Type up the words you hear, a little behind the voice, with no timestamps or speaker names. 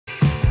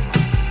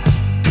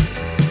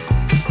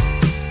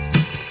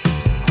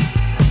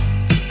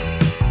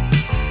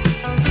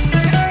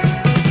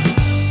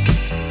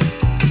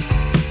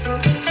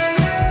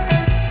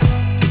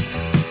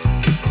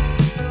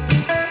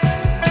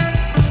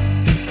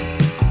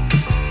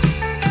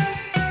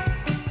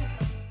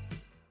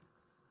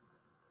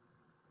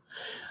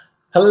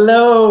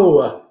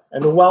Hello,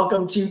 and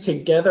welcome to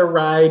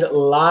TogetheRide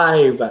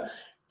Live,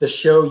 the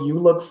show you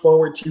look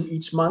forward to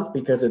each month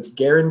because it's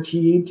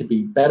guaranteed to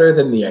be better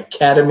than the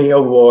Academy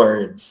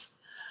Awards.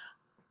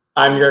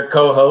 I'm your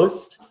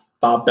co-host,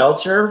 Bob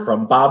Belcher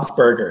from Bob's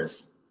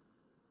Burgers.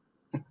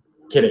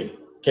 Kidding.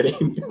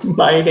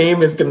 My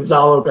name is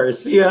Gonzalo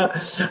Garcia.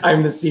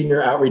 I'm the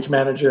Senior Outreach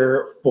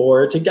Manager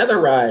for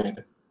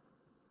TogetheRide.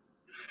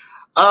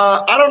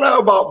 I don't know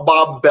about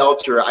Bob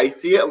Belcher. I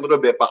see it a little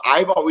bit, but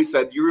I've always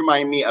said you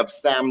remind me of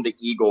Sam the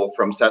Eagle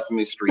from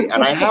Sesame Street.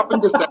 And I happen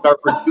to send our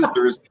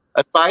producers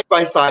a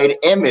side-by-side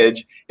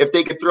image. If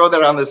they could throw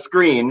that on the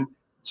screen,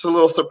 it's a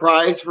little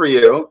surprise for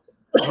you.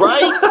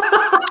 Right?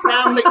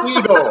 Sam the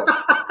Eagle.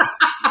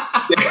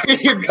 There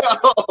you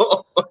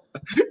go.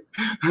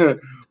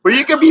 Well,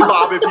 you can be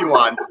Bob if you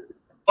want.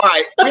 All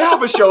right, we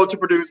have a show to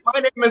produce. My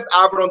name is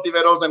Albert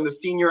Ontiveros. I'm the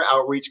Senior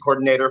Outreach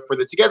Coordinator for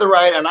the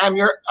TogetheRide, and I'm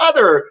your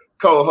other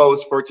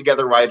co-host for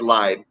TogetheRide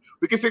Live.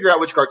 We can figure out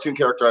which cartoon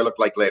character I look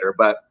like later,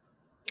 but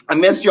I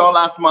missed y'all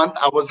last month.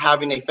 I was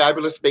having a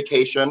fabulous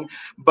vacation,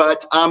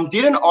 but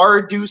didn't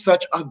R do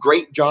such a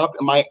great job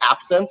in my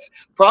absence?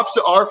 Props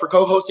to R for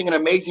co-hosting an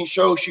amazing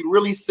show. She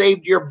really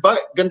saved your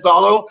butt,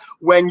 Gonzalo,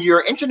 when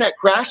your internet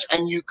crashed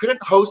and you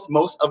couldn't host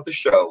most of the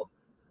show.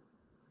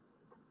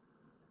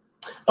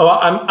 Oh,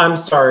 I'm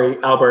sorry,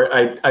 Albert.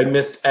 I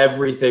missed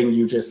everything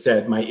you just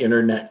said. My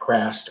internet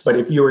crashed. But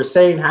if you were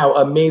saying how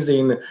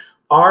amazing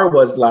R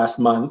was last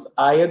month,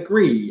 I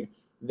agree.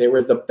 They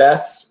were the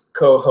best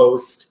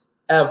co-host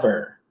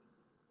ever.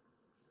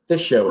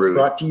 This show is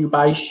brought to you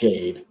by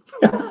Shade.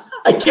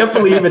 I can't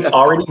believe it's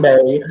already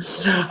May.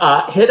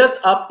 Hit us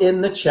up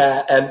in the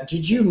chat. And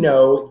did you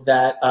know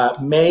that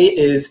May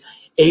is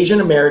Asian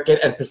American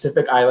and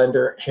Pacific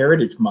Islander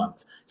Heritage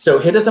Month? So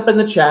hit us up in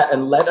the chat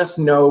and let us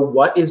know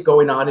what is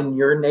going on in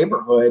your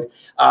neighborhood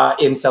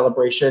in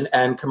celebration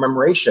and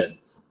commemoration.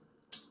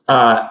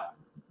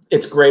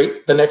 It's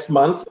great. The next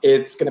month,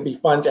 it's going to be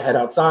fun to head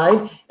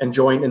outside and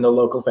join in the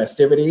local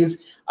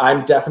festivities.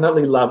 I'm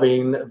definitely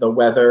loving the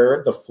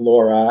weather, the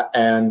flora,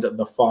 and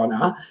the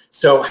fauna.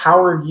 So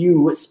how are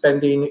you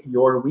spending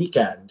your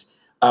weekend?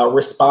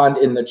 Respond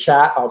in the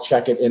chat. I'll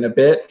check it in a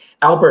bit.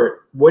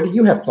 Albert, what do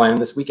you have planned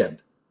this weekend?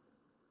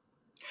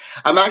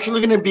 I'm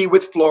actually going to be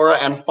with Flora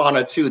and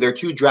Fauna too. They're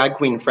two drag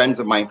queen friends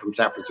of mine from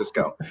San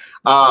Francisco.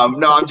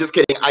 No, I'm just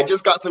kidding. I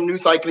just got some new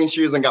cycling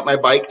shoes and got my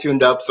bike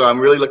tuned up. So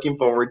I'm really looking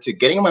forward to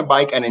getting on my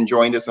bike and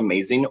enjoying this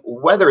amazing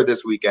weather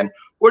this weekend.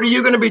 What are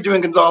you going to be doing,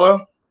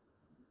 Gonzalo?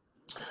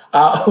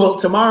 Well,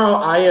 tomorrow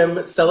I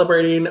am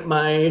celebrating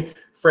my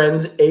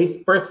friend's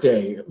 8th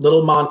birthday,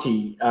 little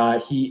Monty.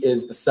 He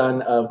is the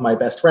son of my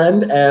best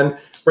friend, and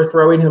we're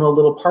throwing him a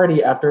little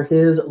party after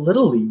his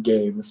Little League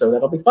game. So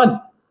that'll be fun.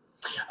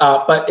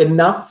 But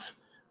enough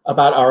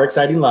about our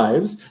exciting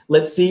lives.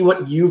 Let's see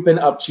what you've been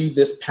up to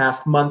this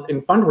past month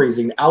in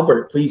fundraising.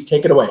 Albert, please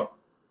take it away.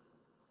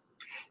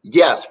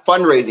 Yes,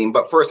 fundraising.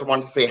 But first, I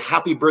wanted to say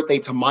happy birthday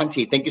to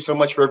Monty. Thank you so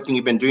much for everything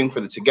you've been doing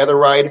for the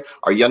TogetheRide,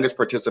 our youngest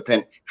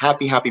participant.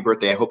 Happy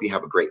birthday. I hope you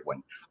have a great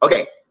one.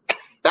 Okay.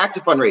 Back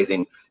to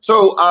fundraising.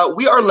 So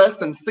we are less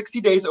than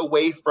 60 days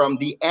away from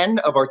the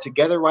end of our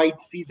TogetheRide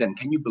season.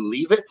 Can you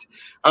believe it?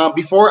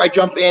 Before I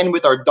jump in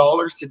with our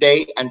dollars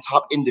today and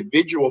top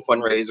individual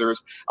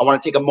fundraisers, I want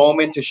to take a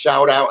moment to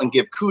shout out and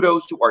give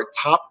kudos to our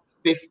top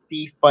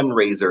 50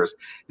 fundraisers.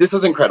 This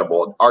is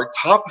incredible. Our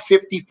top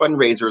 50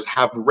 fundraisers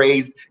have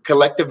raised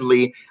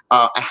collectively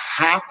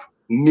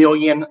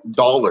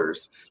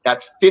 $500,000.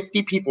 That's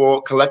 50 people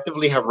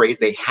collectively have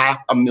raised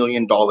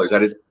 $500,000.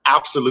 That is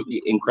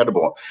absolutely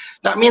incredible.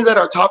 That means that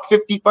our top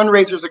 50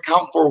 fundraisers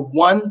account for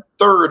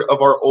 1/3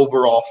 of our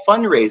overall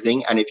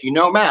fundraising. And if you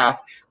know math,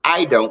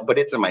 I don't, but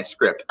it's in my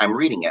script. I'm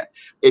reading it.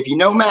 If you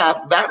know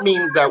math, that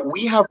means that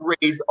we have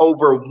raised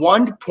over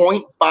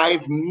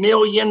 $1.5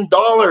 million.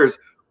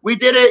 We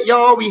did it,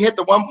 y'all. We hit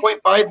the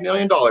 $1.5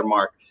 million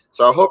mark.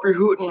 So I hope you're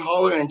hooting,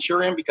 hollering, and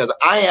cheering because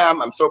I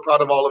am. I'm so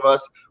proud of all of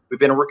us. We've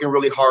been working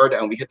really hard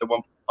and we hit the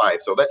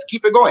 1.5. So let's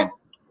keep it going.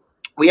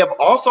 We have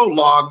also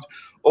logged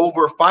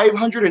over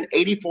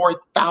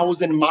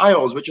 584,000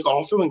 miles, which is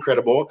also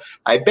incredible.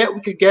 I bet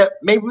we could get,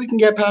 maybe we can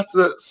get past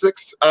the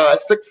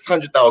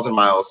 600,000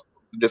 miles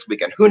this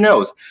weekend. Who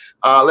knows?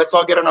 Let's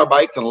all get on our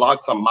bikes and log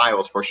some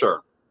miles for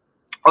sure.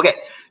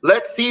 Okay,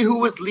 let's see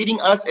who is leading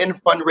us in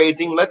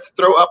fundraising. Let's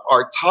throw up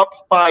our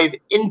top 5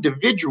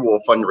 individual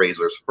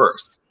fundraisers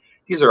first.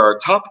 These are our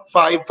top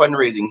 5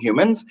 fundraising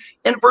humans.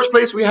 In first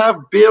place, we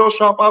have Bill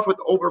Shopoff with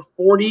over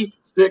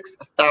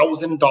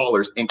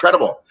 $46,000.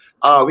 Incredible.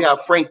 We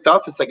have Frank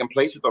Duff in second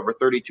place with over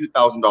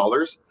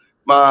 $32,000.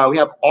 We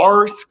have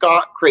R.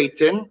 Scott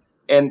Creighton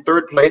in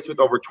third place with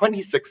over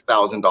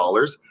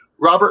 $26,000.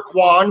 Robert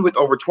Kwan with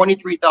over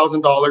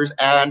 $23,000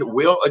 and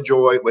Will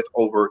Ajoy with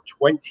over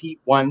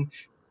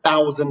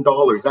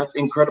 $21,000. That's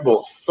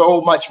incredible.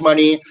 So much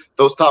money.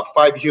 Those top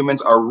 5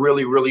 humans are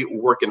really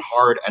working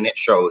hard, and it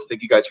shows.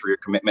 Thank you guys for your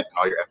commitment and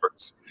all your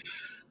efforts.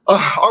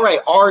 All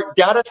right, our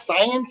data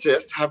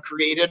scientists have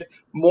created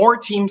more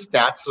team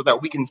stats so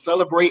that we can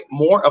celebrate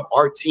more of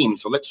our team.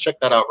 So let's check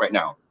that out right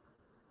now.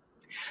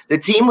 The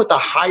team with the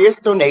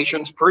highest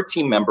donations per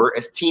team member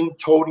is Team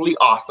Totally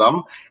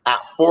Awesome at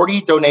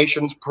 40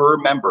 donations per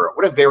member.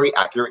 What a very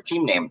accurate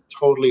team name,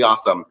 Totally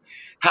Awesome.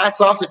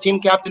 Hats off to Team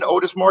Captain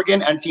Otis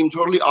Morgan and Team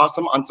Totally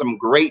Awesome on some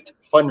great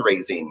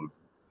fundraising.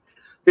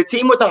 The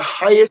team with the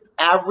highest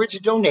average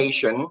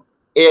donation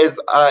is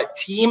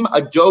Team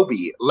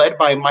Adobe, led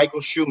by Michael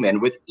Schumann,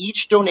 with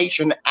each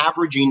donation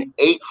averaging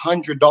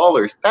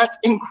 $800. That's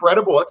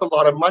incredible. That's a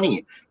lot of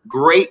money.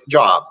 Great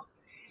job.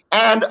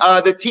 And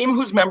the team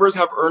whose members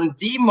have earned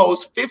the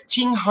most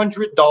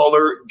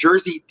 $1,500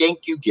 jersey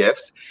thank you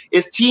gifts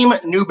is Team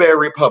Newberry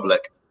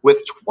Republic, with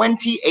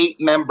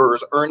 28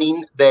 members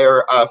earning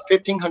their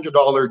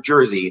 $1,500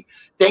 jersey.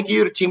 Thank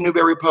you to Team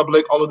Newberry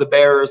Republic, all of the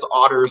bears,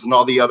 otters, and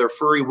all the other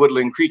furry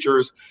woodland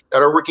creatures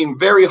that are working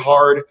very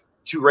hard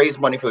to raise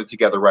money for the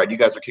Together Ride. You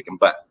guys are kicking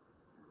butt.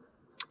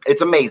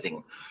 It's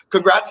amazing.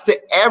 Congrats to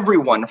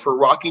everyone for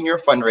rocking your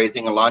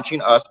fundraising and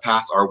launching us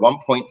past our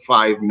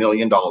 $1.5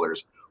 million.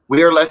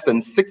 We are less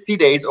than 60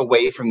 days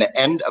away from the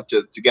end of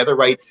the Together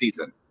Ride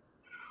season.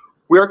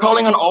 We are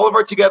calling on all of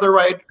our Together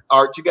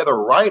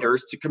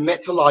Riders to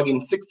commit to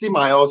logging 60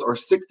 miles or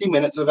 60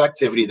 minutes of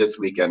activity this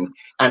weekend,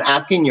 and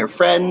asking your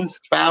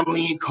friends,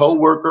 family,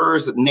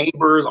 co-workers,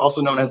 neighbors, also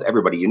known as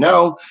everybody you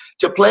know,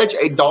 to pledge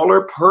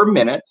 $1 per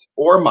minute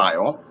or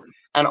mile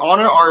and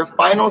honor our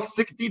final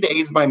 60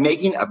 days by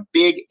making a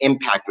big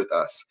impact with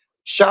us.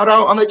 Shout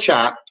out on the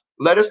chat.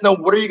 Let us know,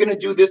 what are you going to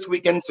do this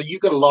weekend so you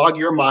can log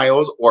your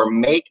miles or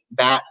make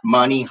that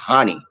money,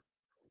 honey?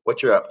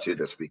 What you're up to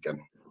this weekend?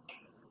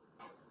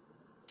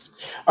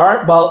 All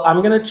right, well,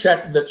 I'm going to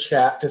check the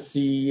chat to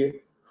see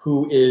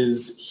who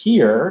is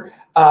here.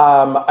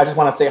 I just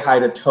want to say hi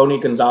to Tony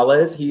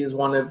Gonzalez. He is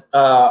one of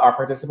our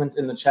participants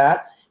in the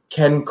chat.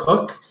 Ken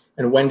Cook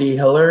and Wendy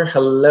Hiller.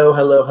 Hello,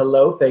 hello,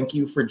 hello. Thank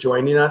you for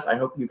joining us. I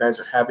hope you guys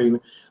are having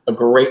a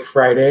great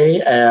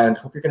Friday and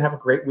hope you're going to have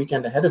a great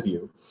weekend ahead of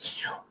you.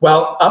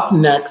 Well, up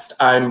next,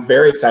 I'm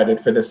very excited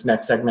for this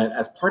next segment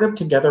as part of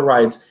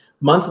TogetheRide's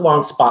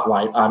month-long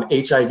spotlight on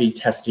HIV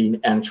testing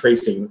and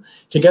tracing.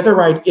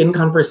 TogetheRide in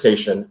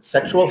Conversation,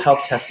 Sexual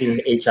Health Testing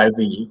and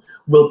HIV,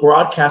 will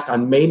broadcast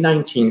on May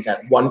 19th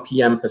at 1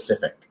 p.m.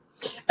 Pacific.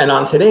 And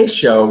on today's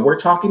show, we're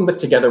talking with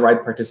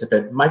TogetheRide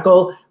participant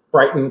Michael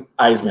Brighton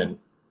Eisman.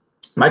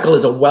 Michael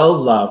is a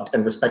well-loved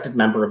and respected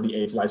member of the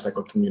AIDS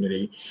lifecycle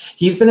community.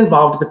 He's been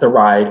involved with the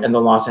Ride and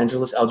the Los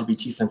Angeles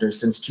LGBT Center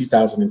since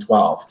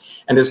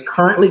 2012 and is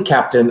currently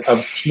captain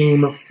of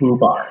Team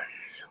FUBAR.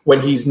 When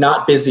he's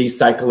not busy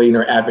cycling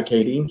or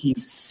advocating,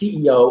 he's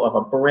CEO of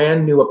a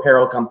brand new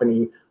apparel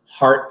company,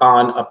 Heart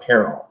On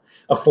Apparel,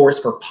 a force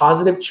for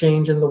positive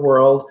change in the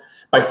world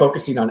by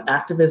focusing on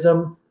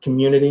activism,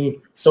 community,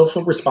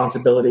 social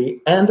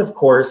responsibility, and of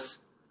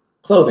course,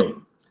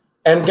 clothing.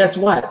 And guess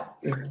what?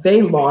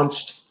 They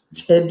launched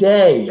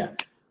today.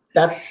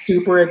 That's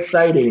super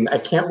exciting. I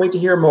can't wait to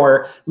hear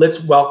more.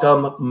 Let's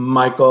welcome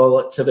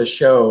Michael to the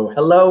show.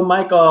 Hello,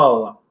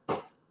 Michael.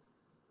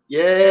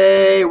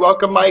 Yay,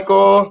 welcome,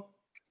 Michael.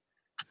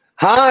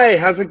 Hi,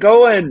 how's it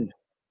going?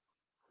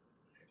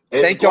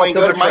 Thank you all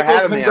so much for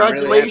having me. I'm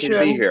really happy to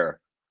be here.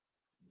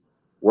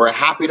 We're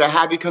happy to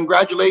have you.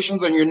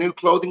 Congratulations on your new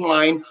clothing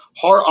line,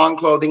 Heart On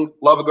Clothing.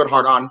 Love a good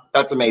heart on.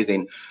 That's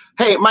amazing.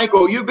 Hey,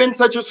 Michael, you've been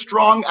such a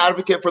strong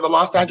advocate for the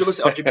Los Angeles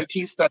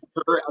LGBT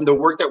Center and the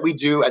work that we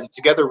do at the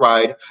Together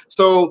Ride.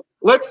 So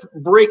let's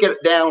break it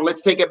down.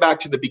 Let's take it back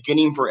to the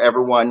beginning for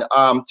everyone.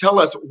 Tell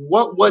us,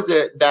 what was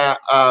it that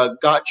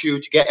got you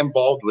to get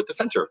involved with the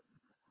center?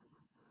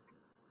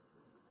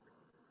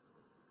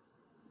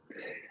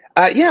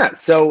 Yeah,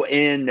 so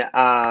in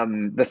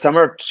the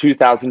summer of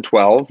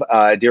 2012,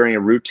 during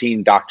a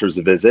routine doctor's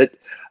visit,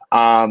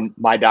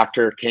 my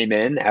doctor came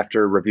in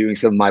after reviewing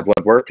some of my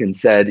blood work and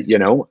said, you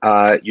know,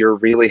 you're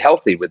really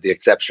healthy with the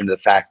exception of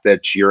the fact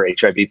that you're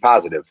HIV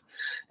positive.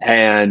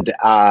 And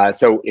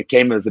so it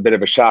came as a bit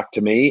of a shock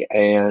to me.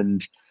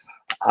 And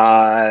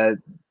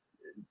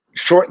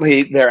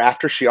shortly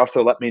thereafter, she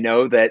also let me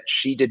know that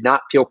she did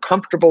not feel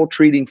comfortable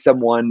treating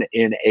someone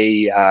in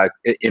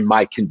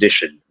my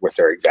condition, was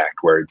her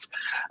exact words.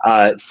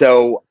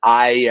 So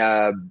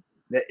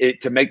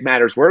to make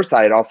matters worse,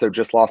 I had also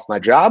just lost my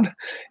job,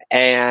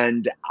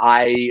 and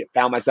I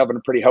found myself in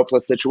a pretty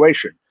hopeless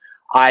situation.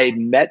 I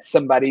met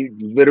somebody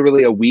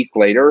literally a week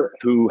later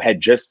who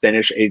had just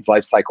finished AIDS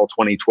Life Cycle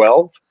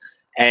 2012.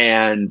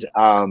 And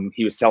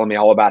he was telling me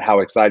all about how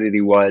excited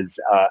he was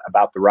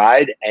about the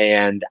ride.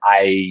 And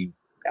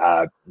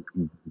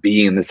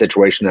being in the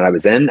situation that I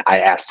was in, I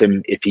asked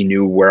him if he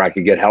knew where I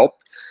could get help.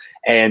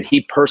 And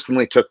he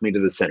personally took me to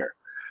the center.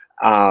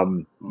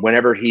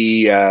 Whenever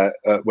we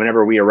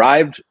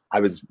arrived, I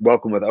was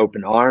welcomed with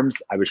open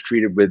arms. I was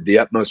treated with the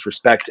utmost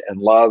respect and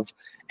love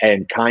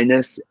and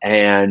kindness.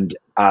 And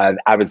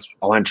I was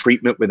on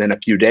treatment within a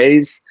few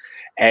days,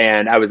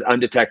 and I was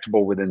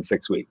undetectable within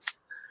 6 weeks.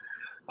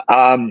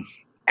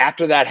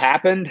 After that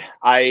happened,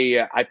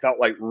 I felt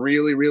like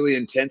really, really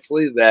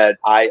intensely that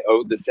I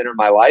owed the center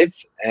my life,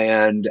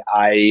 and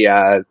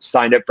I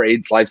signed up for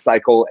AIDS Life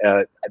Cycle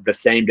the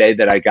same day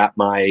that I got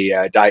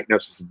my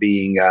diagnosis of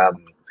being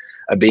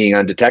being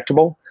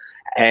undetectable.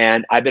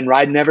 And I've been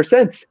riding ever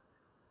since.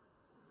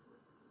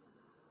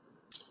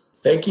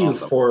 Thank you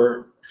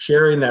for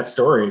sharing that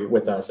story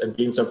with us and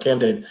being so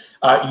candid.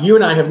 You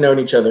and I have known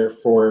each other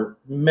for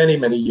many,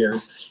 many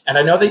years. And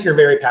I know that you're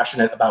very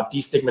passionate about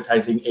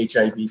destigmatizing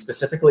HIV,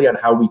 specifically on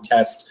how we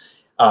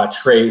test,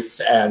 trace,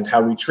 and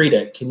how we treat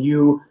it. Can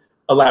you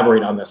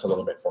elaborate on this a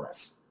little bit for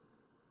us?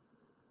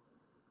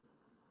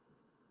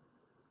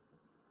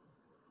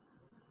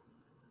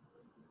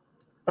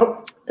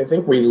 Oh, I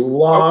think we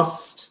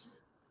lost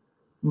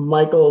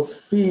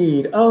Michael's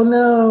feed. Oh,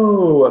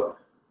 no.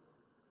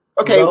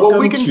 Okay, Welcome well,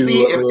 we can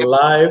see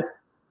live.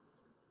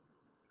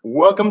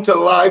 Welcome to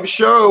live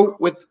show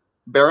with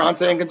Bear and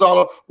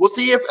Gonzalo. We'll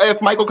see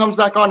if Michael comes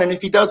back on, and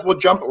if he does, we'll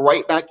jump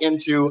right back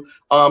into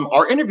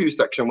our interview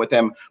section with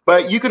him.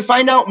 But you can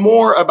find out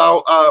more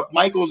about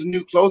Michael's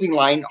new clothing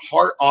line,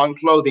 Heart On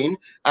Clothing,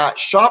 at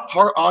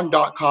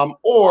shophearton.com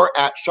or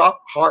at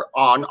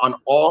shophearton on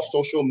all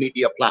social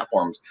media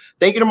platforms.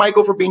 Thank you to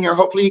Michael for being here.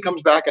 Hopefully he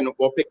comes back and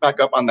we'll pick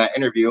back up on that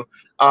interview.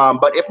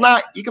 But if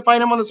not, you can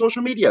find him on the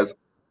social medias.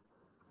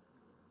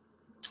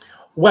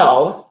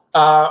 Well,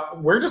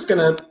 we're just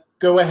going to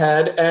go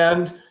ahead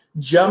and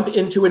jump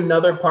into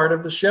another part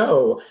of the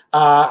show.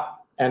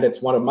 And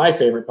it's one of my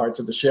favorite parts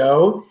of the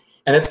show.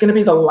 And it's going to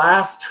be the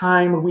last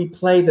time we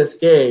play this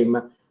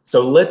game.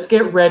 So let's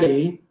get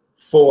ready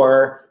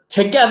for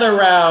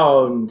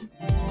TogetheRound.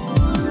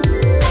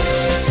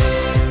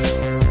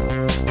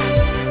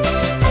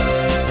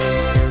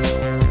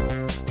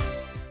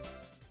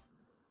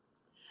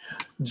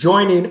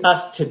 Joining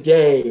us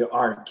today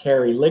are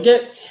Carrie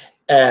Liggett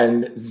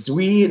and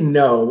Zui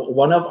No,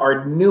 one of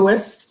our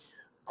newest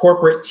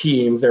corporate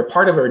teams. They're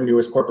part of our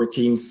newest corporate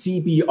team,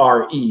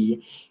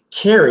 CBRE.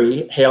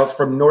 Carrie hails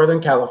from Northern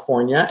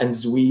California and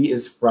Zui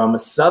is from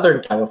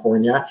Southern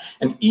California.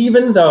 And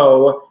even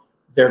though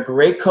they're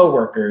great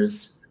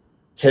coworkers,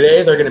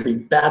 today they're going to be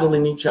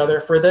battling each other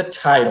for the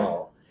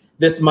title.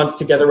 This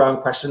month's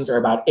TogetheRound questions are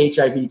about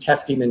HIV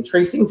testing and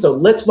tracing. So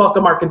let's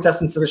welcome our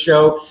contestants to the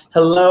show.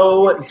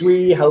 Hello,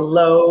 Zui.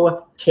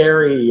 Hello,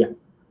 Carrie.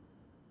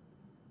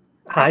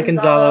 Hi,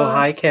 Gonzalo.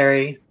 Hi,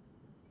 Carrie.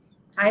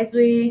 Hi,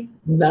 Zui.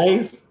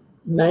 Nice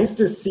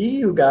to see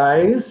you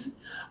guys.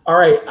 All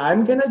right,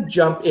 I'm gonna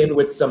jump in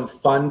with some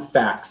fun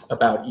facts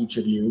about each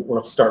of you.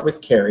 We'll start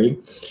with Carrie.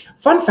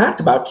 Fun fact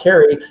about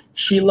Carrie,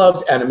 she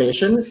loves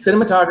animation,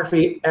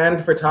 cinematography,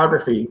 and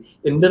photography.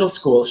 In middle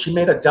school, she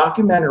made a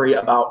documentary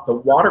about the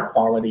water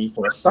quality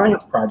for a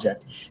science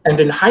project. And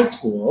in high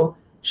school,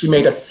 she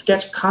made a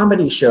sketch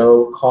comedy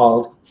show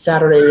called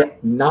Saturday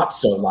Not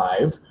So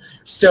Live.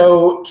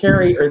 So,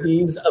 Carrie, are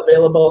these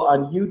available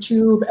on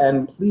YouTube?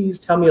 And please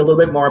tell me a little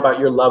bit more about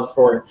your love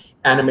for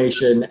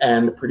animation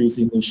and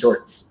producing these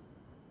shorts.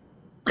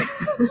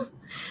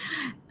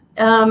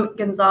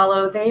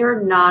 Gonzalo, they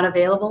are not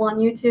available on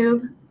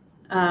YouTube.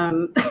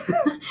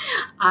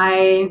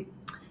 I,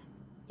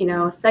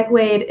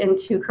 segued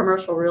into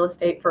commercial real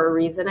estate for a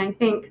reason, I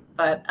think.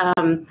 But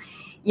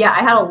yeah,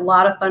 I had a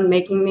lot of fun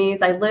making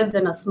these. I lived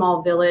in a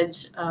small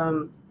village,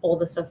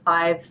 oldest of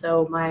 5,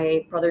 so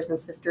my brothers and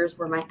sisters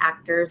were my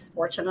actors,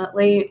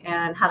 fortunately,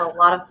 and had a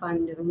lot of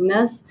fun doing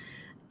this.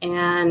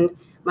 And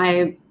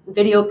my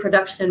video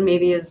production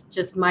maybe has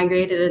just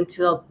migrated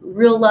into a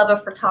real love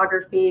of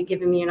photography,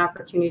 giving me an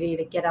opportunity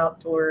to get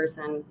outdoors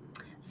and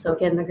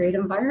soak in the great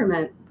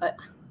environment. But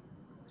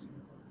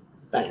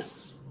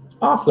nice.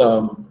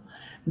 Awesome.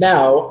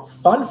 Now,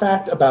 fun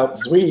fact about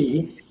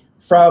Zui,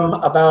 from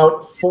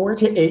about 4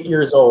 to 8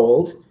 years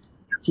old,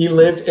 he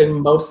lived in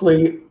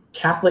mostly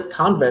Catholic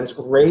convents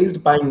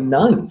raised by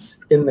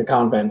nuns in the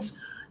convents.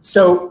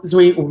 So,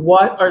 Zui,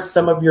 what are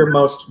some of your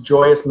most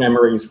joyous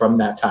memories from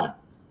that time?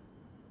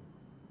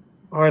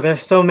 Or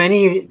there's so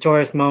many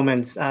joyous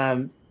moments.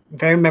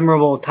 Very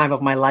memorable time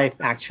of my life,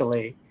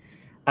 actually.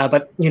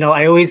 But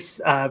I always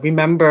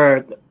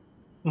remember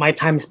my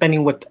time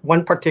spending with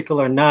one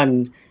particular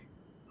nun,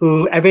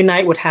 who every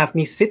night would have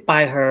me sit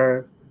by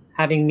her,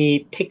 having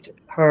me pick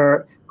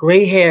her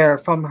gray hair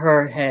from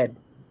her head,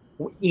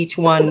 each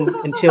one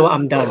until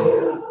I'm done.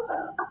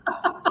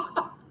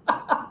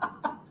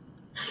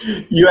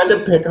 You had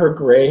to pick her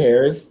gray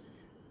hairs.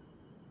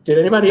 Did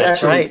anybody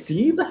That's actually right.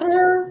 see the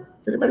hair?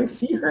 Did anybody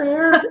see her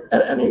hair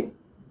at any?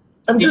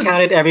 I'm You just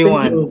counted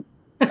everyone.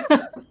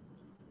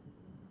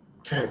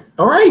 Okay.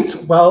 All right.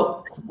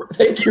 Well,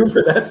 thank you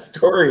for that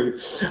story.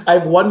 I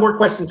have one more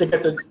question to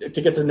get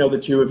to know the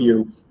two of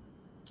you.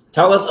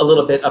 Tell us a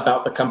little bit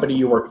about the company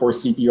you work for,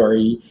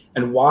 CBRE,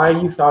 and why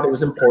you thought it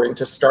was important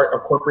to start a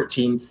corporate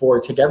team for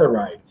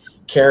TogetheRide.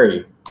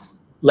 Carrie,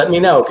 let me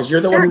know, because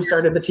you're the one who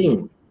started the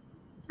team.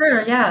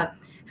 Sure, yeah.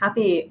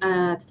 Happy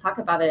to talk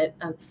about it.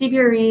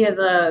 CBRE is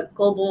a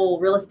global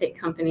real estate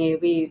company.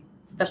 We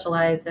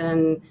specialize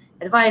in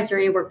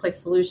advisory, workplace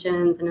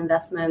solutions, and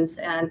investments.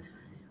 And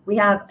we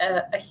have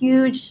a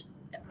huge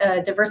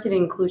diversity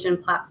and inclusion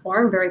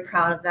platform. Very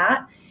proud of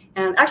that.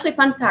 And actually,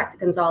 fun fact,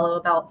 Gonzalo,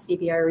 about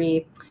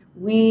CBRE,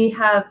 we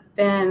have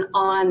been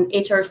on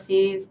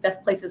HRC's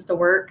Best Places to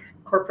Work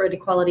Corporate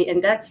Equality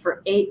Index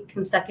for 8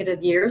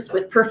 consecutive years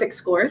with perfect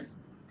scores.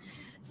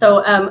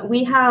 So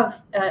we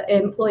have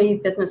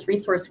employee business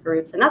resource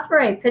groups, and that's where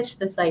I pitched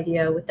this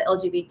idea with the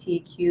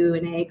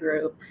LGBTQ&A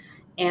group.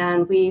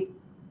 And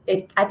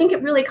I think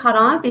it really caught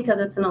on because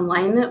it's in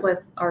alignment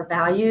with our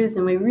values,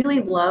 and we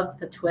really loved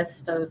the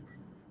twist of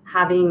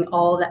having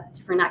all that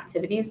different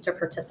activities to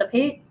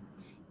participate.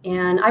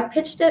 And I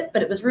pitched it,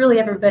 but it was really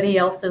everybody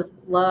else's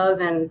love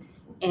and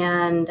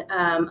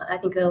I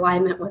think the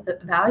alignment with the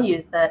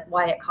values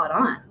why it caught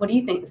on. What do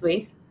you think,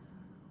 Zui?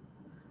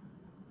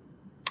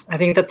 I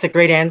think that's a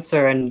great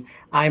answer. And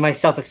I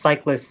myself, a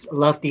cyclist,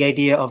 love the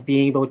idea of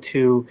being able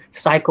to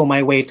cycle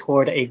my way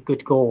toward a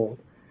good goal.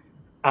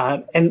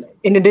 And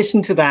in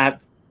addition to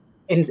that,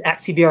 at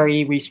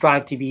CBRE, we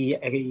strive to be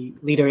a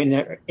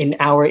leader in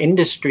our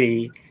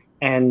industry.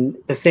 And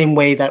the same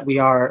way that we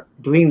are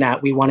doing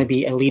that, we want to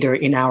be a leader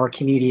in our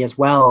community as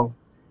well.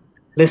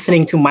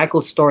 Listening to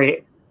Michael's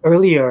story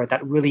earlier,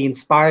 that really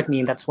inspired me.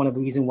 And that's one of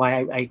the reasons why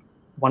I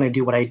want to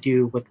do what I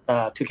do with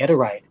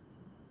TogetheRide.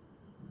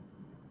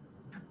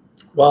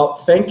 Well,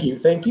 thank you.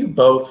 Thank you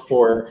both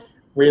for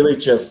really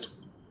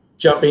just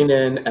jumping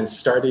in and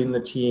starting the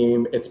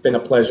team. It's been a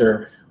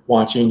pleasure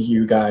watching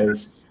you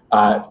guys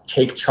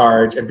take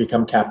charge and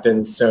become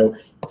captains. So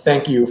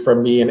thank you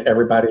from me and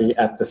everybody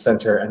at the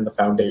center and the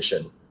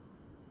foundation.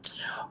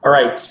 All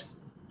right,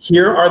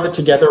 here are the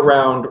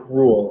TogetheRound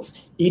rules.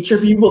 Each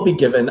of you will be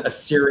given a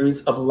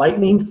series of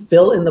lightning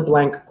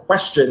fill-in-the-blank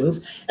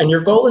questions, and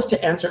your goal is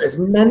to answer as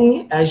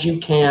many as you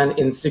can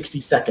in 60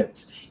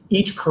 seconds.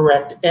 Each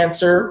correct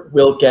answer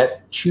will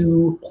get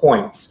 2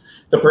 points.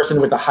 The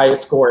person with the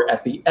highest score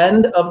at the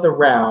end of the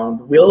round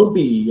will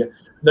be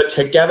the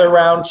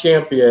TogetheRound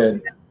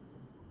champion.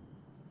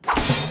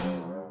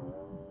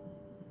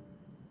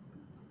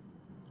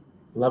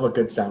 Love a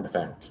good sound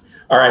effect.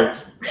 All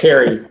right,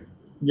 Carrie,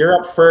 you're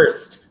up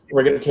first.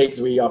 We're going to take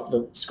Zui off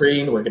the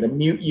screen. We're going to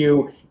mute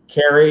you.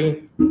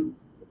 Carrie,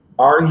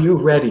 are you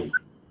ready?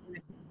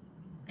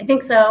 I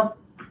think so.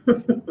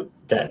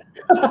 Okay.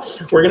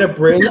 We're going to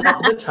bring up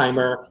the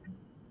timer,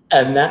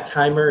 and that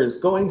timer is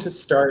going to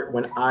start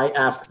when I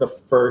ask the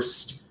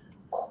first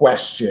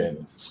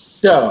question.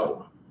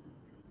 So,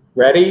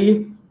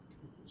 ready?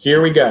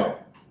 Here we go.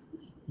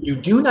 You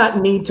do not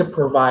need to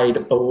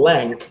provide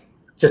blank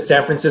to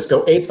San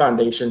Francisco AIDS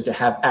Foundation to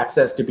have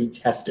access to be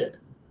tested.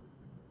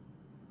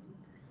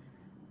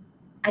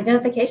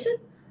 Identification?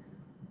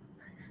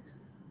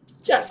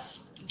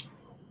 Yes.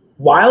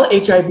 While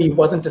HIV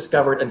wasn't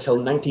discovered until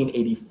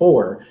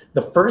 1984,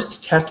 the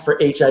first test for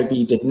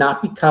HIV did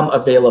not become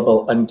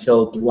available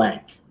until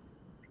blank.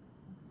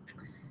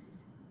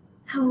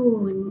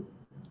 Oh,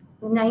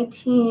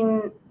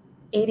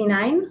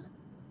 1989?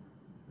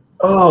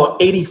 Oh,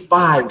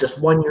 85,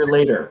 just 1 year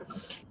later.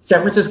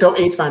 San Francisco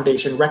AIDS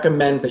Foundation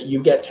recommends that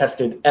you get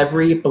tested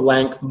every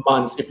blank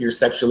months if you're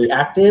sexually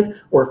active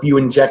or if you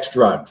inject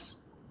drugs.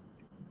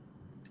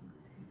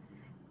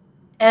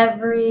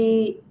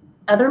 Every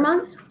other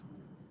month?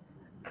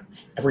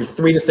 Every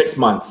 3 to 6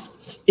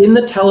 months. In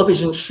the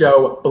television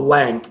show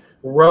Blank,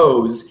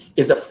 Rose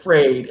is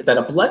afraid that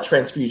a blood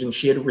transfusion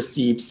she had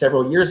received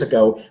several years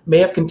ago may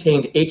have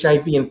contained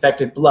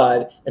HIV-infected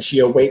blood as she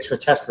awaits her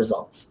test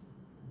results.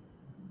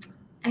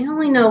 I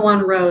only know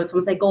one Rose. I'm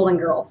going to say Golden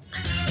Girls.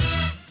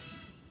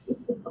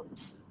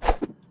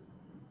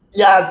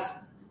 Yes!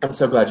 I'm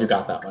so glad you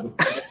got that one.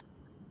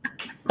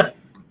 I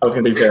was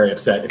going to be very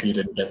upset if you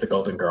didn't get the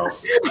Golden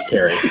Girls,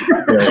 Carrie.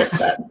 Very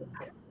upset.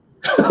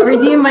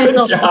 Redeem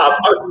myself. Good job.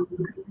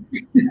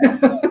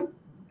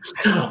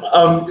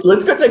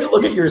 Let's go take a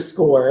look at your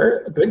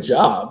score. Good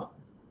job.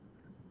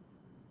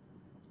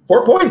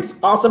 4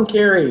 points. Awesome,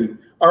 Carrie.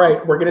 All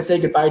right, we're going to say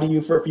goodbye to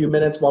you for a few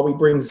minutes while we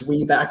bring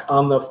Zui back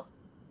on the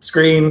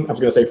screen. I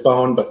was going to say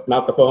phone, but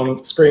not the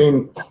phone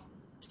screen.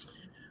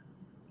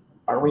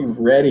 Are we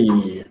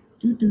ready?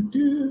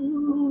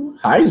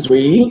 Hi,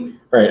 Zui.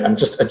 All right, I'm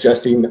just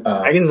adjusting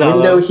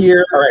window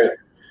here. All right,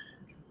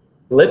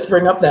 let's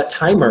bring up that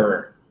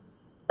timer.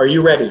 Are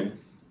you ready?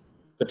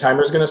 The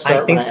timer's going to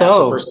start when I ask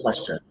the first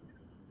question.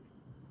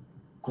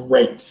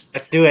 Great.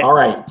 Let's do it. All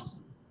right,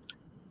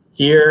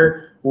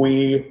 here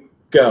we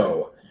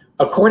go.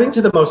 According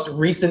to the most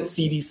recent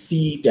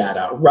CDC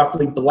data,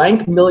 roughly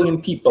blank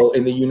million people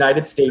in the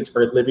United States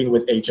are living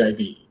with HIV.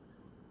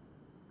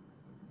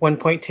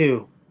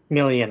 1.2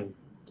 million.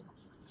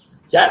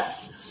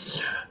 Yes.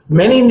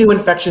 Many new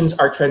infections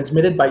are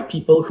transmitted by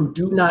people who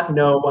do not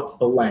know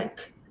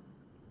blank.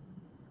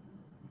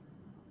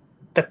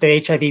 That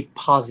they're HIV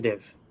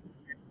positive.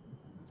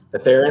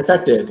 That they're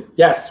infected.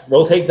 Yes,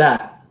 we'll take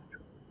that.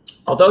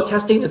 Although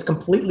testing is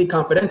completely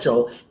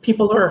confidential,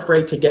 people are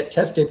afraid to get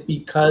tested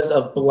because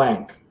of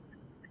blank.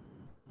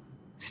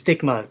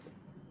 Stigmas.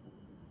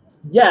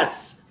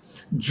 Yes.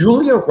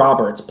 Julia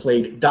Roberts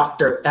played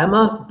Dr.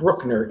 Emma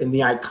Bruckner in the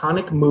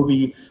iconic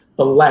movie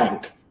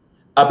Blank,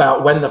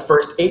 about when the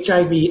first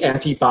HIV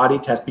antibody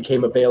test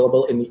became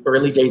available in the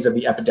early days of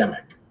the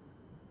epidemic.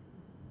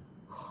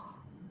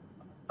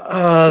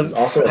 I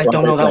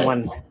don't know that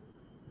one.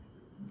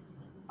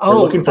 We're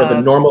looking for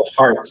the normal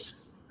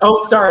hearts.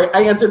 Oh, sorry,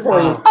 I answered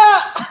for you.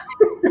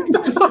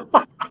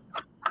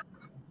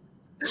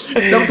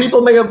 Some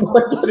people may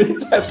avoid getting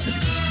tested.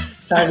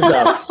 Time's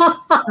up.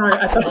 Sorry,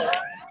 I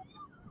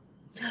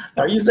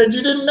thought you said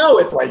you didn't know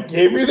it, so I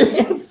gave you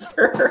the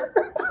answer.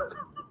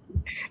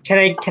 Can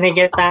I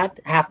get that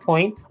half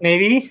point,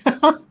 maybe?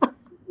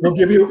 We'll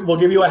give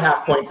you a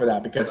half point for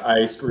that because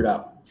I screwed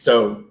up.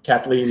 So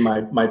Kathleen,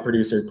 my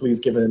producer, please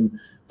give him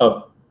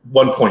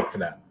 1 point for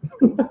that.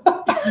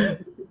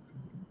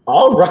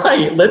 All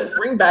right, let's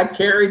bring back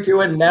Carrie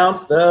to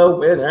announce the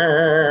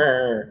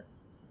winner.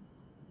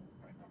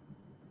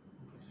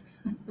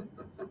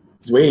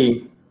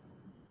 Zui,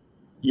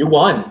 you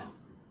won.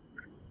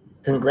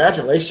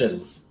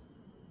 Congratulations.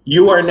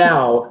 You are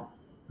now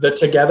the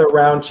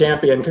TogetheRound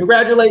champion.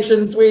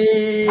 Congratulations,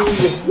 Zui.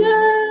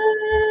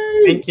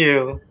 Yay! Thank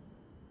you.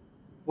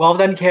 Well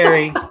done,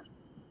 Carrie.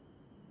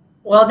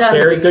 Well done.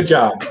 Carrie, good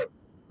job.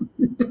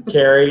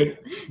 Carrie,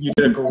 you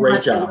did a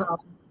great job.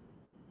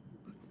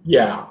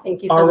 Yeah.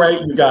 Thank you so All right,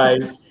 much. you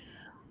guys.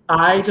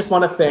 I just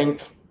want to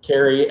thank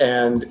Carrie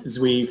and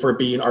Zui for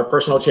being our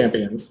personal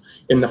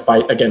champions in the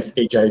fight against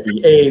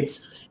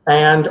HIV/AIDS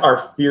and our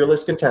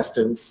fearless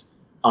contestants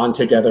on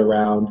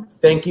TogetheRound.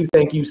 Thank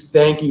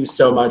you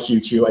so much, you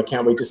two. I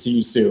can't wait to see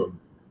you soon.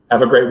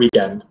 Have a great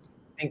weekend.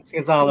 Thanks,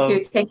 Gonzalo.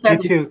 You too. Take care. You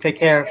too. Take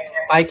care.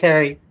 Bye,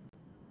 Carrie.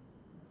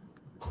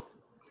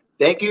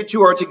 Thank you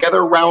to our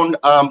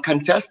TogetheRound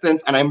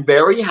contestants, and I'm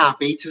very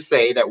happy to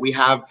say that we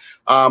have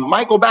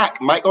Michael back.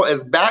 Michael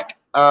is back,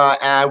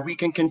 and we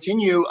can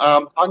continue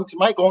talking to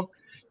Michael.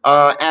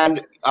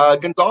 And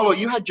Gonzalo,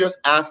 you had just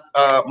asked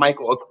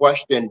Michael a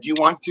question. Do you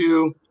want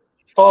to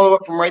follow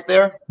up from right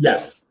there?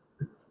 Yes.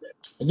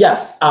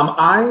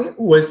 I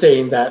was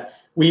saying that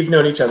we've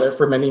known each other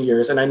for many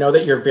years, and I know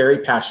that you're very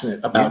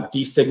passionate about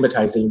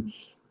destigmatizing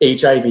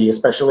HIV,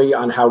 especially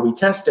on how we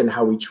test and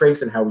how we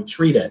trace and how we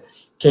treat it.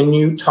 Can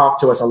you talk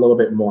to us a little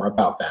bit more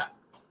about that?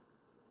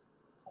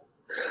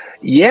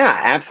 Yeah,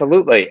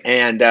 absolutely.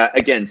 And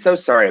again, so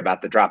sorry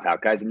about the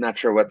dropout, guys. I'm not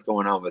sure what's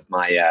going on with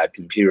my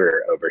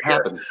computer over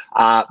here.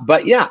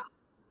 But yeah,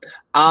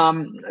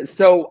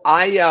 so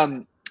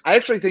I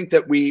actually think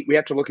that we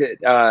have to look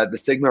at the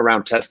stigma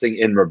around testing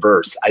in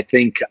reverse. I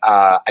think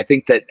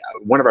that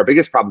one of our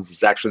biggest problems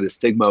is actually the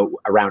stigma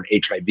around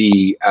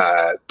HIV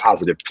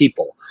positive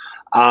people.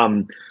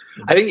 I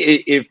think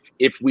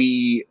if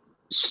we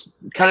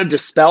kind of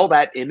dispel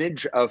that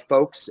image of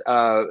folks,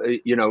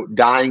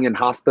 dying in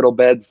hospital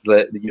beds,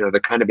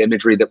 the kind of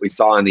imagery that we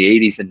saw in the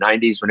 80s and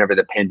 90s, whenever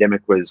the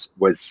pandemic was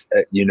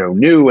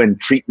new and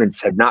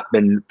treatments had not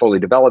been fully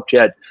developed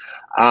yet.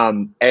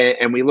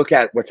 And we look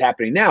at what's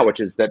happening now,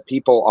 which is that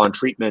people on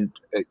treatment,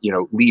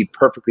 lead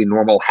perfectly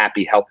normal,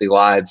 happy, healthy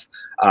lives.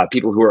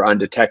 People who are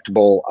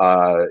undetectable,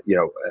 are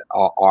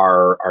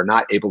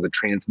not able to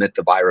transmit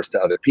the virus to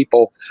other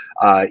people,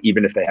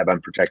 even if they have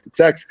unprotected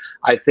sex.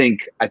 I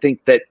think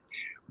that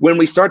when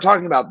we start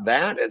talking about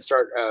that and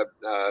start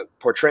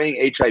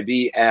portraying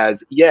HIV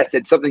as, yes,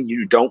 it's something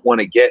you don't want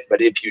to get, but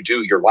if you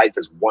do, your life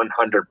is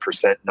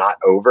 100% not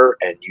over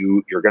and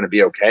you're going to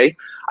be okay.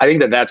 I think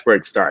that that's where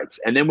it starts.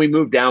 And then we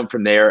move down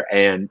from there,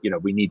 and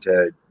we need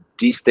to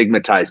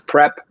destigmatize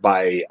PrEP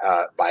by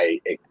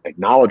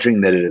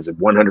acknowledging that it is a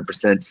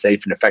 100%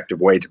 safe and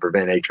effective way to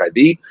prevent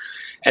HIV.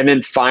 And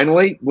then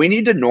finally, we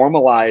need to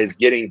normalize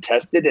getting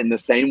tested in the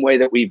same way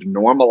that we've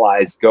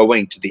normalized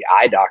going to the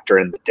eye doctor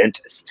and the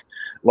dentist.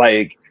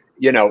 Like,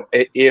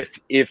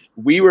 if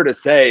we were to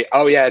say,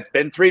 oh yeah, it's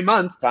been 3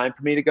 months, time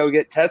for me to go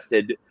get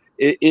tested,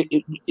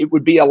 it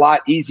would be a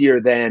lot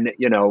easier than,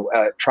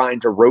 trying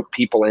to rope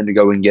people into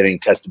going getting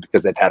tested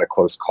because they've had a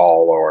close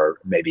call or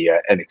maybe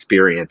an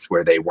experience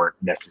where they weren't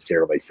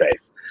necessarily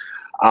safe.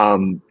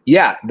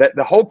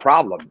 The whole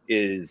problem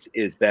is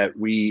that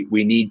we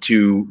need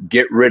to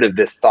get rid of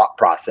this thought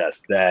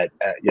process that,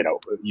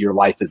 your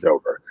life is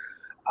over.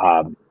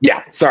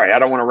 Sorry, I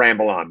don't want to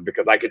ramble on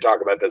because I could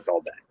talk about this all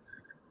day.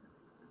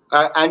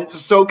 And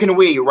so can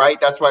we,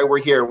 right? That's why we're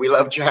here. We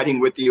love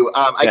chatting with you.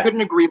 I couldn't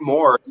agree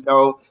more.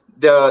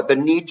 The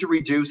need to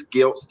reduce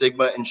guilt,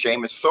 stigma, and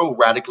shame is so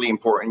radically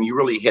important. You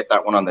really hit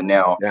that one on the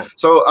nail. Yeah.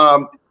 So,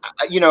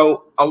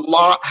 a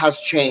lot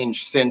has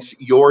changed since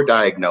your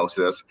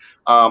diagnosis.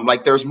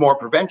 There's more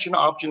prevention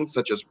options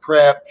such as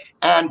PrEP,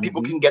 and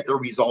people can get their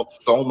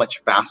results so much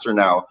faster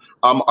now.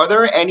 Are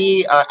there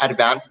any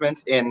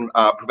advancements in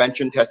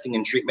prevention testing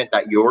and treatment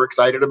that you're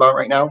excited about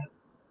right now?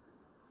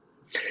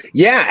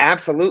 Yeah,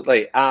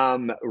 absolutely.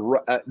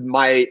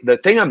 The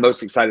thing I'm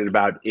most excited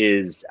about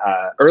is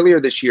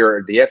earlier this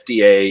year, the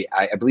FDA,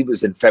 I believe it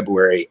was in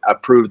February,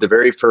 approved the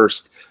very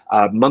first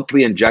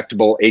monthly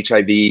injectable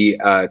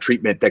HIV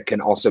treatment that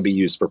can also be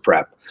used for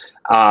PrEP.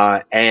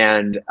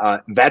 And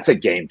that's a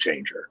game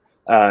changer.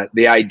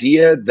 The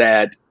idea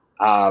that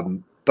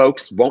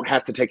folks won't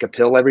have to take a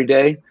pill every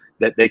day,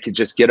 that they could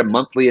just get a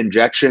monthly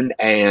injection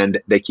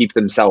and they keep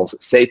themselves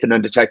safe and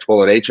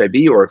undetectable at HIV,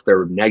 or if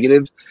they're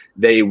negative,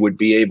 they would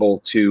be able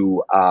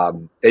to,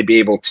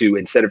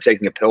 instead of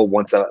taking a pill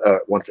once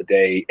a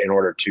day in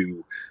order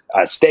to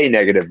stay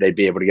negative, they'd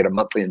be able to get a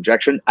monthly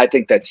injection. I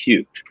think that's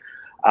huge.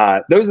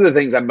 Those are the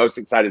things I'm most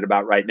excited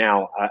about right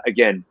now.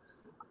 Again,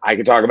 I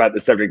could talk about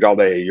this subject all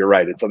day. You're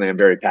right. It's something I'm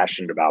very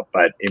passionate about,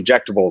 but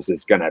injectables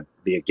is going to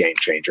be a game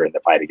changer in the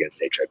fight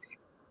against HIV.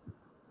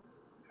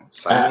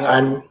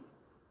 I'm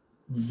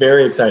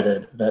very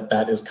excited that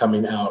that is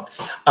coming out.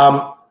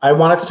 I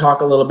wanted to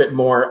talk a little bit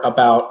more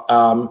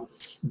about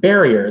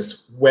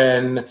barriers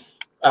when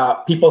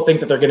people think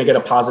that they're going to get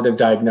a positive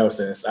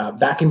diagnosis.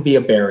 That can be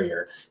a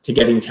barrier to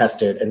getting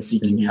tested and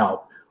seeking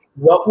help.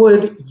 What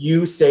would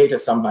you say to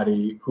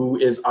somebody who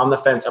is on the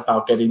fence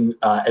about getting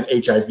an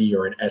HIV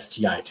or an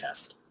STI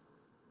test?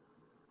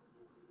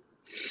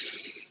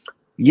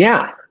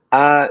 Yeah.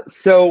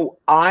 So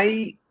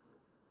I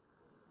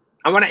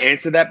want to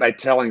answer that by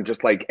telling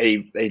just like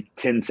a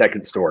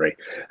 10-second story.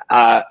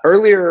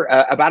 Earlier,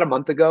 about a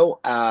month ago,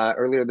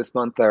 earlier this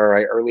month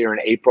or earlier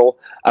in April,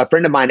 a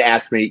friend of mine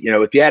asked me,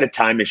 if you had a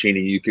time machine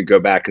and you could go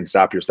back and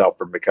stop yourself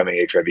from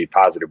becoming HIV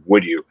positive,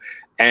 would you?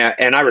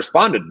 And I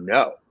responded,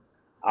 no.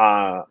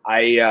 I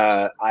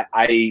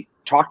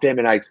talked to him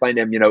and I explained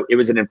to him, it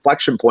was an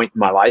inflection point in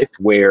my life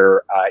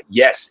where,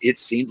 yes, it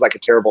seems like a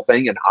terrible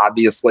thing. And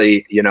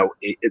obviously,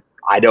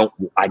 I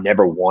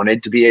never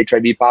wanted to be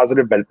HIV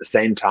positive, but at the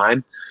same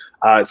time,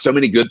 so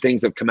many good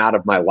things have come out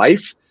of my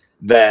life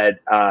that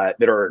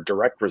are a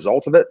direct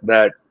result of it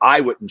that I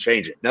wouldn't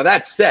change it. Now,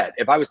 that said,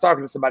 if I was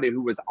talking to somebody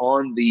who was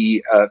on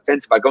the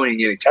fence about going and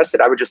getting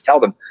tested, I would just tell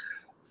them,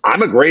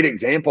 I'm a great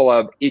example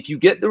of if you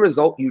get the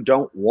result you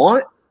don't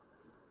want,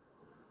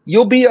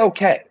 you'll be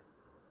okay.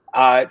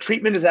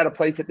 Treatment is at a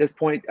place at this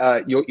point.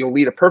 You'll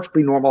lead a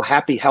perfectly normal,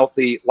 happy,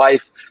 healthy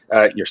life.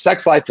 Your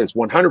sex life is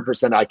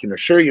 100%, I can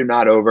assure you,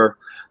 not over.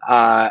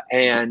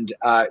 And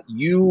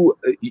you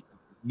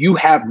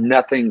have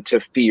nothing to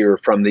fear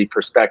from the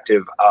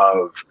perspective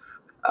of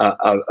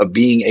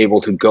being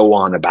able to go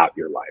on about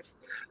your life.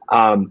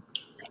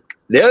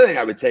 The other thing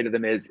I would say to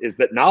them is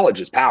that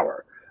knowledge is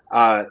power.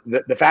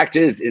 The fact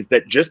is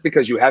that just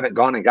because you haven't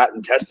gone and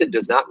gotten tested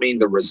does not mean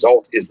the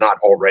result is not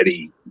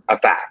already a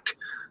fact.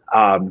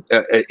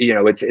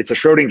 It's a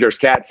Schrodinger's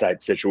cat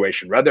type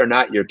situation. Whether or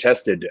not you're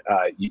tested,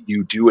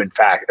 you do in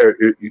fact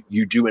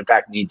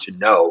need to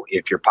know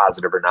if you're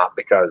positive or not,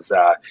 because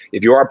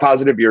if you are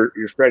positive, you're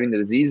spreading the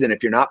disease, and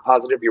if you're not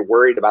positive, you're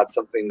worried about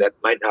something that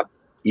might not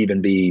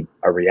even be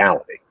a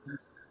reality.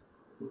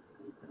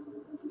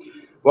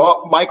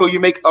 Well, Michael, you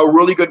make a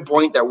really good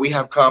point that we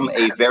have come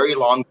a very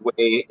long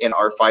way in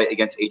our fight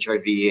against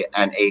HIV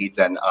and AIDS,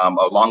 and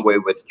a long way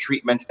with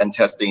treatment and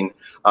testing.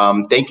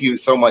 Thank you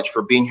so much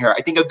for being here.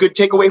 I think a good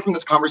takeaway from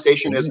this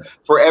conversation is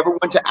for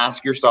everyone to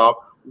ask yourself,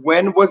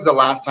 when was the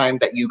last time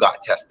that you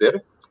got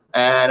tested?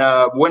 And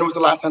when was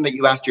the last time that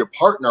you asked your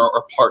partner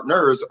or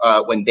partners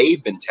when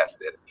they've been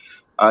tested?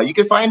 You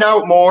can find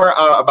out more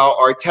about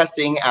our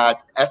testing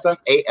at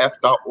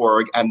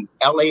sfaf.org and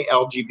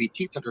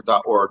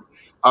lalgbtcenter.org.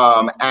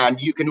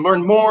 And you can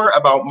learn more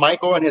about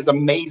Michael and his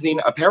amazing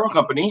apparel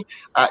company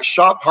at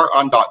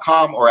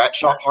shophearton.com or at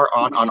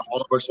shophearton on all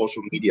of our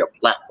social media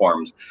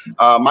platforms.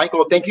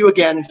 Michael, thank you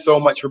again so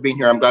much for being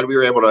here. I'm glad we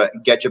were able to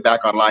get you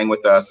back online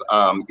with us.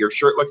 Your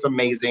shirt looks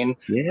amazing.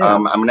 Yeah.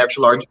 I'm an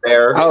extra large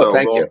bear, so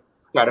we'll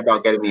chat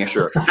about getting me a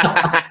shirt.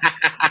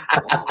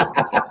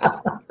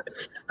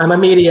 I'm a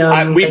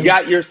medium. We've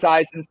got your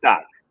size in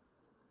stock.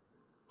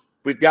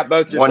 We've got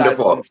both your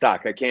sizes in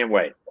stock. I can't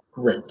wait.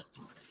 Great.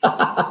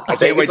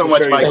 Thank you so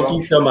much, Michael. Thank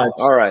you so much.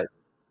 All right.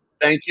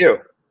 Thank you.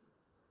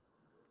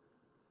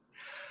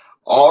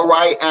 All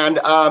right, and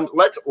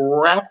let's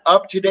wrap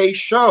up today's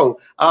show.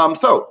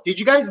 So did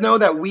you guys know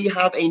that we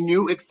have a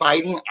new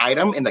exciting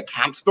item in the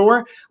camp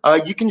store?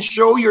 You can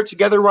show your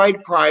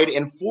TogetheRide pride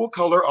in full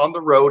color on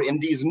the road in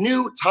these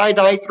new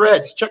tie-dye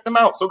threads. Check them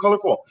out, so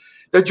colorful.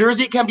 The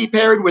jersey can be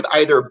paired with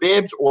either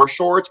bibs or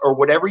shorts or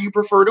whatever you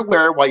prefer to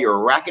wear while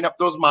you're racking up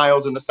those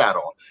miles in the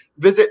saddle.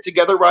 Visit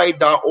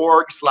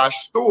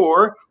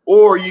TogetheRide.org/store,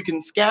 or you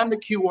can scan the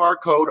QR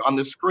code on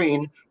the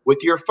screen with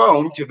your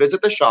phone to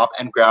visit the shop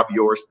and grab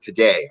yours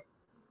today.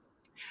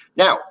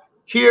 Now,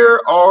 here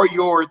are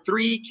your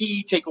 3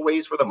 key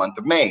takeaways for the month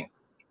of May.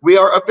 We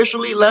are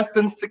officially less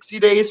than 60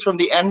 days from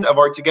the end of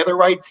our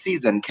TogetheRide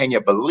season. Can you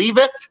believe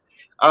it?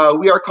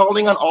 We are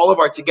calling on all of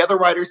our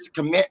TogetheRiders to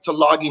commit to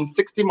logging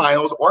 60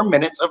 miles or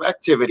minutes of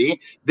activity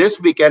this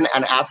weekend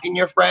and asking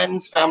your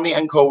friends, family,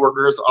 and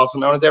coworkers, also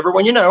known as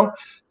everyone you know,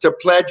 to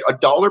pledge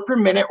 $1 per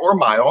minute or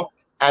mile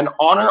and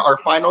honor our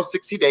final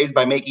 60 days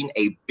by making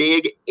a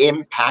big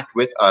impact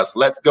with us.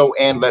 Let's go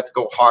in, let's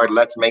go hard,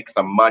 let's make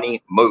some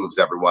money moves,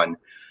 everyone.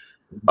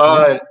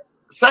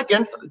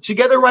 Second,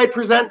 TogetheRide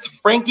presents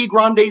Frankie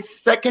Grande's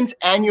 2nd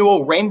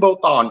annual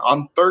Rainbow-thon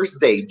on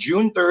Thursday,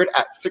 June 3rd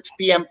at 6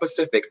 p.m.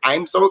 Pacific.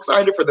 I'm so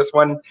excited for this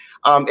one.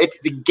 It's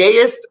the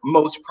gayest,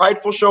 most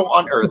prideful show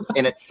on earth.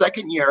 In its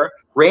 2nd year,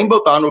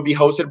 Rainbow-thon will be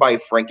hosted by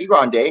Frankie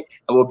Grande and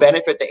will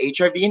benefit the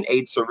HIV and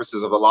AIDS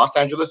services of the Los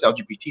Angeles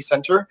LGBT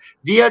Center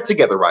via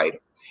TogetheRide.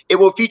 It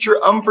will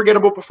feature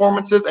unforgettable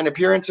performances and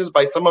appearances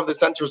by some of the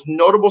center's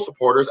notable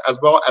supporters, as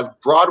well as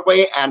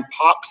Broadway and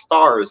pop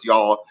stars,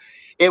 y'all.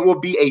 It will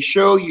be a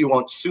show you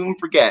won't soon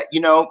forget.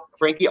 You know,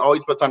 Frankie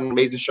always puts on an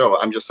amazing show.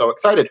 I'm just so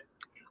excited.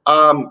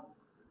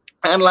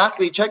 And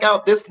lastly, check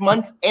out this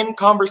month's In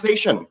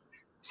Conversation.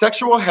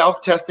 Sexual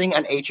health testing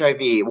and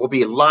HIV will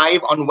be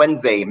live on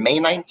Wednesday, May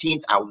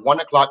 19th at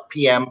 1:00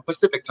 p.m.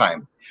 Pacific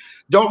time.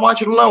 Don't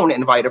watch it alone.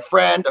 Invite a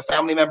friend, a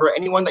family member,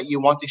 anyone that you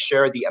want to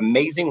share the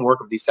amazing work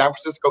of the San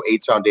Francisco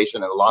AIDS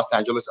Foundation and the Los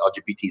Angeles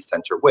LGBT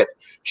Center with.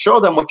 Show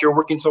them what you're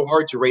working so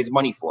hard to raise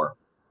money for.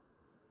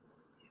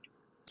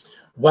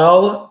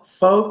 Well,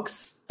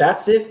 folks,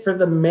 that's it for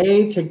the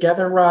May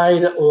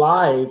TogetheRide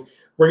Live.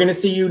 We're going to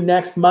see you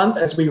next month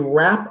as we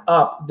wrap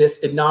up this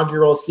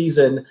inaugural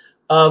season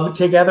of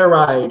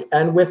TogetheRide.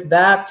 And with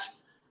that,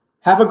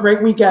 have a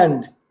great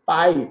weekend.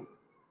 Bye.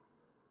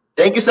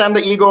 Thank you, Sam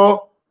the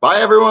Eagle. Bye,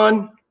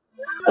 everyone.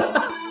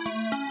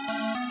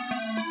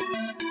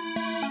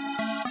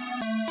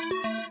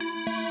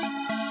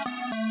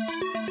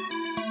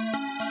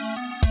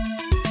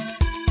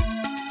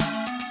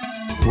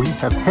 We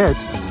have hit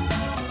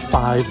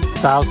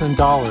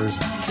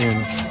 $5,000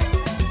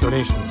 in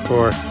donations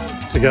for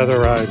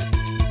TogetheRide.